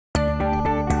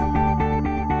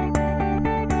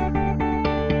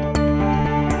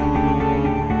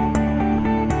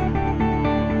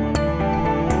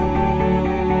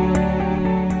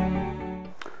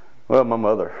Well, my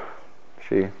mother,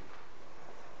 she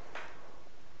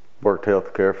worked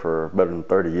healthcare for better than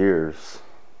 30 years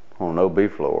on an OB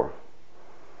floor.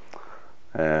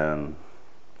 And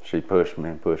she pushed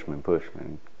me and pushed me and pushed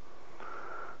me.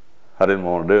 I didn't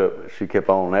want to do it, but she kept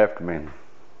on after me. And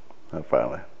I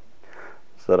finally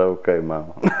said, okay,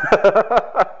 Mama.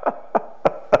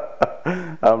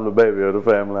 I'm the baby of the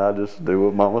family. I just do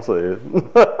what Mama says.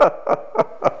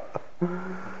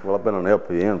 Well, I've been an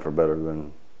LPN for better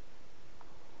than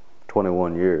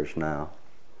 21 years now.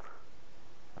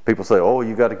 People say, oh,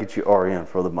 you got to get your RN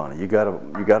for the money. You got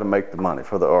to make the money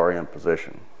for the RN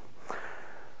position.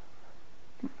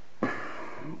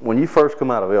 When you first come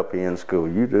out of LPN school,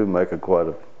 you do make quite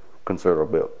a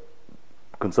considerable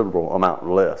amount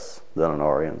less than an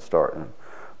RN starting.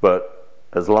 But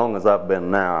as long as I've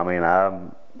been now, I mean,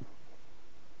 I'm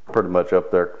pretty much up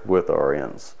there with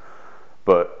RNs.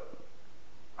 But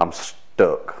I'm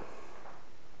stuck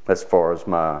as far as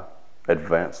my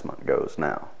advancement goes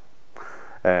now.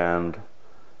 And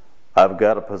I've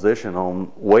got a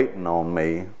position waiting on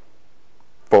me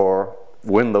for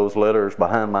when those letters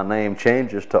behind my name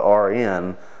changes to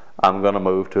RN, I'm going to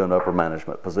move to an upper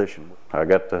management position. I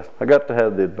got to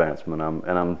have the advancement,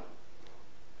 and I'm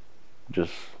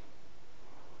just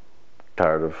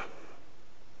tired of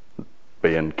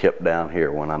being kept down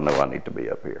here when I know I need to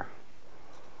be up here.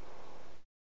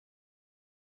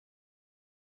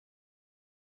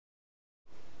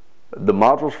 The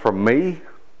modules for me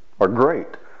are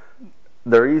great.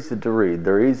 They're easy to read.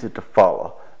 They're easy to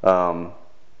follow. I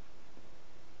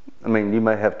mean, you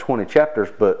may have 20 chapters,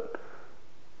 but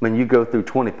when you go through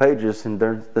 20 pages, and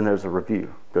then there's a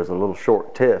review. There's a little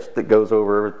short test that goes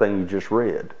over everything you just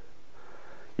read.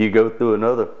 You go through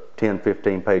another 10,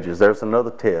 15 pages. There's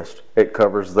another test. It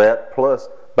covers that plus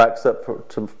backs up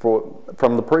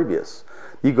from the previous.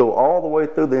 You go all the way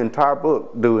through the entire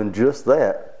book doing just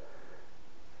that.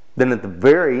 Then at the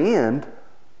very end,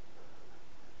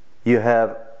 you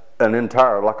have an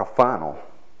entire, like a final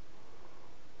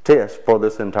test for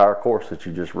this entire course that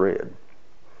you just read.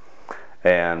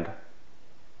 And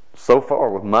so far,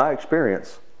 with my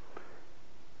experience,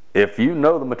 if you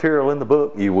know the material in the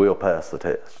book, you will pass the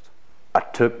test. I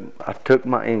took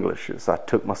my Englishes, I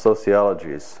took my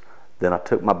sociologies, then I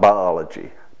took my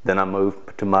biology, then I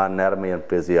moved to my anatomy and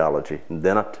physiology, and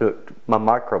then I took my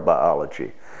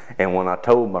microbiology. And when I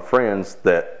told my friends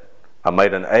that I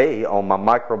made an A on my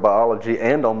microbiology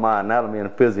and on my anatomy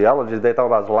and physiology, they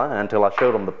thought I was lying until I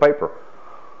showed them the paper.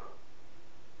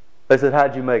 They said,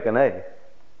 how'd you make an A?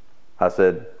 I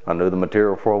said, I knew the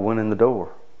material before I went in the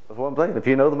door. That's what I'm saying. If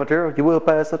you know the material, you will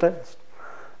pass the test.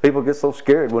 People get so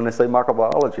scared when they say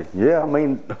microbiology. Yeah, I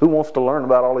mean, who wants to learn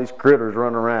about all these critters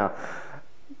running around?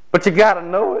 But you got to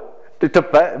know it.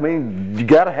 I mean, you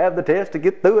got to have the test to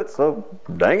get through it, so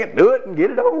dang it, do it and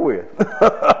get it over with.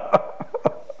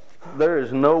 There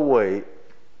is no way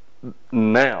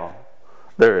now,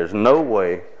 there is no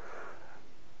way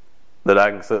that I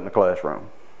can sit in the classroom.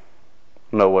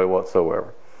 No way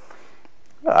whatsoever.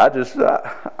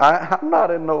 I'm not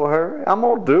in no hurry. I'm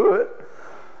going to do it.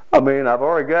 I mean, I've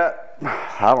already got,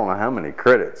 I don't know how many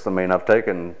credits. I mean, I've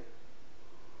taken,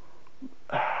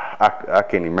 I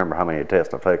can't even remember how many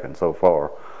tests I've taken so far.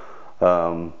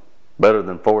 Better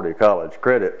than 40 college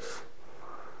credits.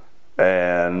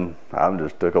 And I'm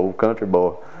just an old country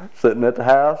boy sitting at the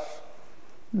house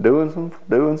doing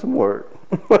some work.